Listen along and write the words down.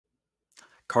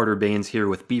Carter Bahns here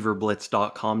with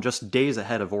BeaverBlitz.com, just days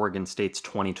ahead of Oregon State's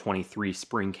 2023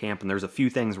 spring camp, and there's a few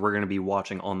things we're going to be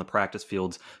watching on the practice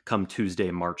fields come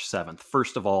Tuesday, March 7th.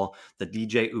 First of all, the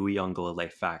DJ Uiagalelei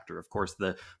factor. Of course,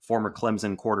 the former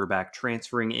Clemson quarterback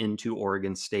transferring into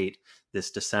Oregon State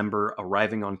this December,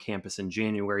 arriving on campus in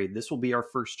January. This will be our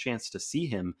first chance to see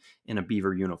him in a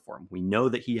Beaver uniform. We know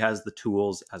that he has the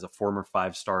tools as a former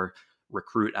five-star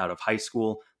recruit out of high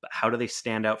school, but how do they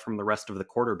stand out from the rest of the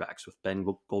quarterbacks with Ben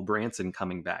Gulbranson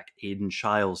coming back, Aiden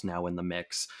Chiles now in the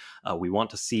mix? We want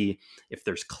to see if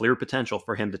there's clear potential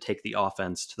for him to take the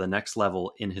offense to the next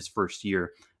level in his first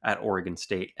year at Oregon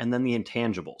State. And then the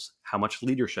intangibles. How much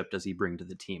leadership does he bring to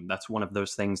the team? That's one of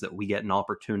those things that we get an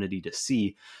opportunity to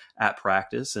see at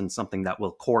practice and something that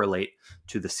will correlate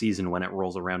to the season when it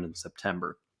rolls around in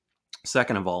September.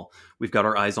 Second of all, we've got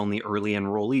our eyes on the early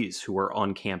enrollees who are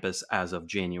on campus as of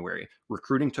January.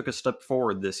 Recruiting took a step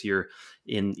forward this year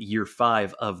in year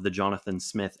 5 of the Jonathan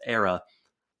Smith era.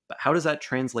 But how does that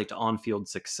translate to on-field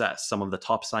success? Some of the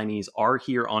top signees are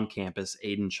here on campus: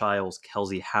 Aiden Chiles,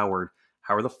 Kelsey Howard.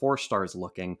 How are the 4-stars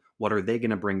looking? What are they going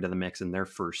to bring to the mix in their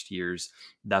first years?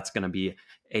 That's going to be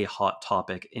a hot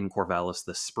topic in Corvallis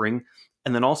this spring.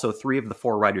 And then also 3 of the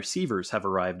 4 wide receivers have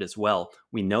arrived as well.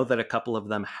 We know that a couple of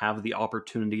them have the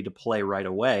opportunity to play right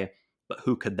away, but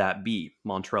who could that be?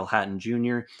 Montrell Hatton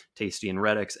Jr., Tastian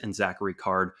Reddix, and Zachary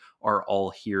Card are all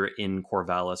here in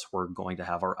Corvallis. We're going to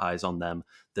have our eyes on them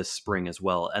this spring as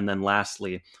well. And then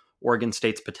lastly, Oregon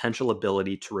State's potential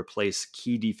ability to replace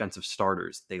key defensive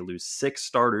starters. They lose 6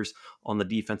 starters on the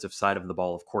defensive side of the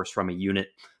ball, of course, from a unit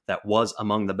that was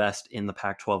among the best in the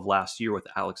Pac-12 last year with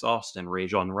Alex Austin,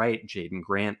 Rajon Wright, Jaden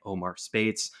Grant, Omar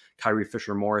Spates, Kyrie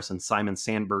Fisher-Morris, and Simon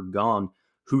Sandberg gone.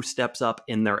 Who steps up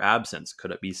in their absence?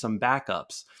 Could it be some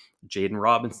backups? Jaden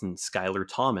Robinson, Skylar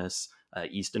Thomas,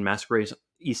 Easton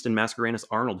Mascarenas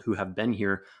Arnold, who have been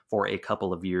here for a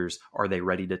couple of years. Are they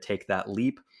ready to take that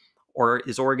leap? Or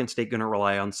is Oregon State going to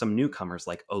rely on some newcomers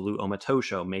like Olu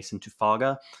Omatosho, Mason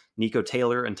Tufaga, Nico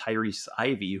Taylor, and Tyrese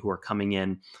Ivey, who are coming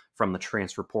in from the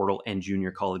transfer portal and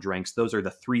junior college ranks? Those are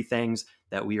the 3 things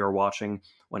that we are watching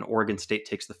when Oregon State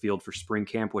takes the field for spring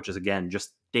camp, which is, again,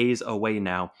 just days away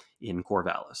now in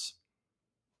Corvallis.